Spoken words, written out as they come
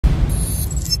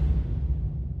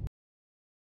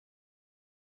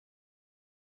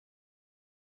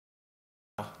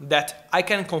that I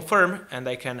can confirm and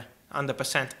I can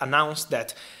 100% announce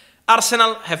that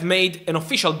Arsenal have made an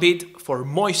official bid for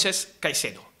Moises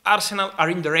Caicedo. Arsenal are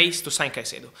in the race to sign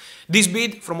Caicedo. This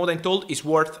bid, from what I'm told, is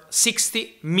worth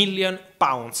 £60 million.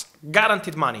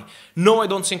 Guaranteed money. No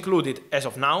add-ons included as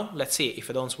of now. Let's see if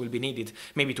add-ons will be needed,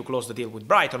 maybe to close the deal with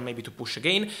Brighton, maybe to push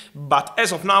again. But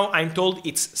as of now, I'm told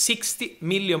it's £60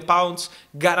 million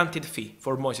guaranteed fee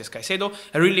for Moises Caicedo.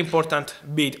 A really important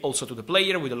bid also to the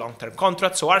player with a long-term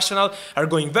contract. So Arsenal are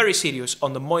going very serious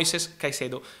on the Moises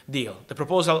Caicedo deal. The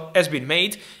proposal has been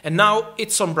made and now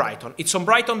it's on Brighton. It's on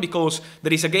Brighton because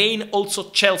there is again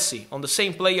also Chelsea on the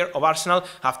same player of Arsenal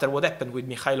after what happened with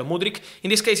Mykhailo Mudryk.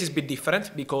 In this case, it's a bit different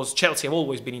because Chelsea have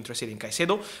always been interested in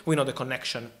Caicedo. We know the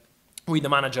connection with the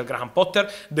manager Graham Potter,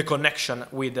 the connection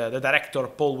with the director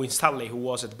Paul Winstanley, who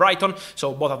was at Brighton,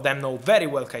 so both of them know very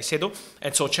well Caicedo,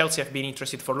 and so Chelsea have been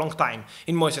interested for a long time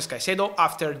in Moises Caicedo.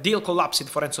 After deal collapsed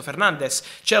for Enzo Fernandez,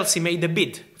 Chelsea made a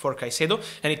bid for Caicedo,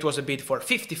 and it was a bid for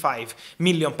 £55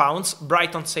 million.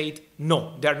 Brighton said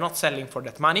no, they are not selling for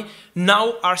that money.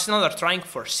 Now Arsenal are trying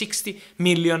for £60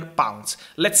 million.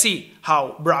 Let's see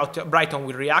how Brighton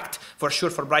will react. For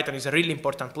sure, for Brighton is a really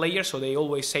important player, so they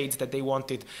always said that they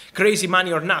wanted crazy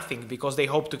money or nothing because they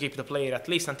hope to keep the player at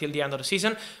least until the end of the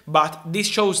season. But this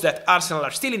shows that Arsenal are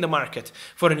still in the market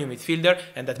for a new midfielder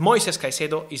and that Moises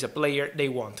Caicedo is a player they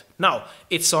want. Now,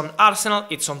 it's on Arsenal,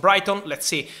 it's on Brighton. Let's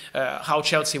see how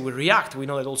Chelsea will react. We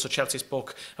know that also Chelsea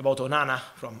spoke about Onana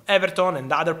from Everton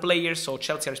and other players, so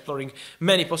Chelsea are exploring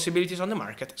many possibilities on the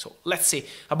market. So let's see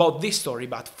about this story,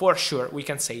 but for sure we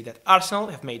can say that Arsenal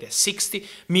have made a £60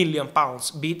 million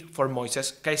bid for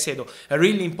Moises Caicedo. A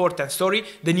really important story.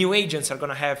 The new agents are going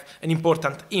to have an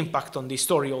important impact on this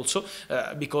story also,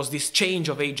 because this change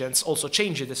of agents also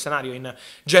changes the scenario in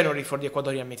January for the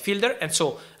Ecuadorian midfielder. And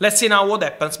so let's see now what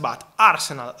happens, but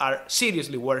Arsenal are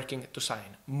seriously working to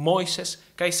sign Moises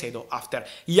Caicedo after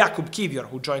Jakub Kiwior,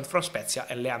 who joined from Spezia,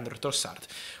 and Leandro Trossard,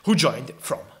 who joined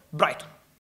from Brighton.